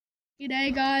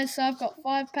G'day guys, so I've got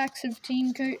 5 packs of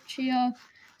Teamcoach here.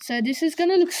 So this is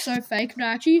going to look so fake, but I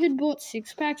actually had bought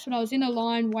 6 packs, but I was in a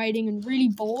line waiting and really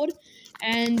bored.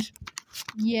 And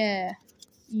yeah.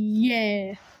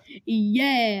 I'm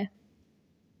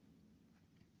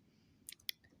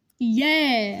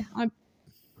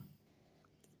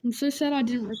so sad I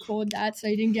didn't record that, so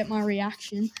you didn't get my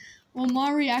reaction. Well,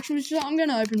 my reaction was just, I'm going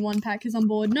to open one pack because I'm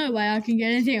bored. No way I can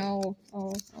get anything.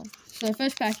 So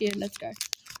first pack here, let's go.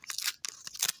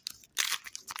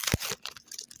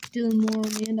 Dylan Moore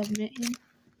on the end, I've met him.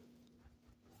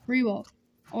 Rewalt,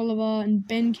 Oliver, and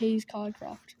Ben Key's card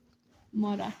craft.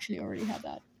 Might actually already have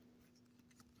that.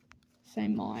 Say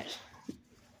might.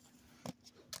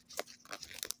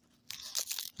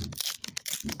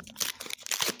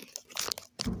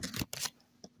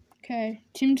 Okay,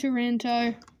 Tim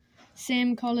Taranto,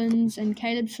 Sam Collins, and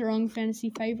Caleb Sarong fantasy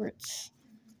favourites.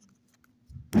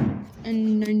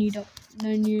 And no new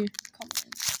comments.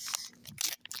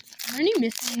 I'm only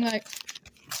missing like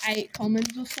 8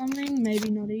 comments or something, maybe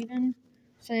not even.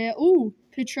 So yeah, ooh,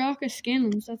 Petrarca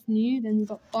Scanlons, that's new. Then we've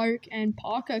got Boak and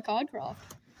Parker cardcraft.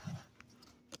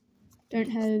 Don't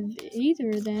have either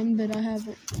of them, but I have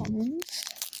commons.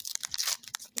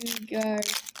 Here we go.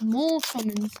 More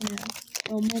commons now.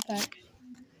 Or more packs.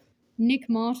 Nick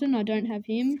Martin, I don't have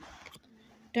him.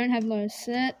 Don't have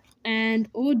Losette.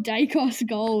 And Dacos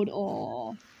Gold.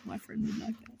 Oh, my friend would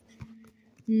like that.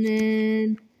 And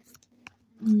then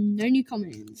no new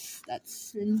comments.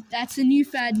 That's a new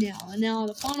fad now. And now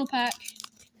the final pack.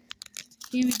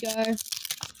 Here we go.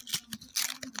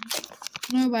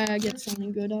 No way I get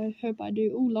something good. I hope I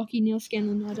do. Oh, Lockie Neil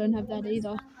Scanlon. I don't have that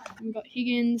either. We've got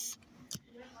Higgins.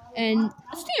 And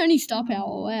that's the only star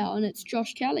power. Wow. And it's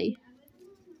Josh Kelly.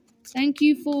 Thank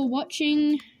you for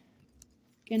watching.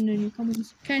 Again, no new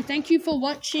comments. Okay, thank you for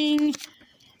watching.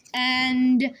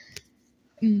 And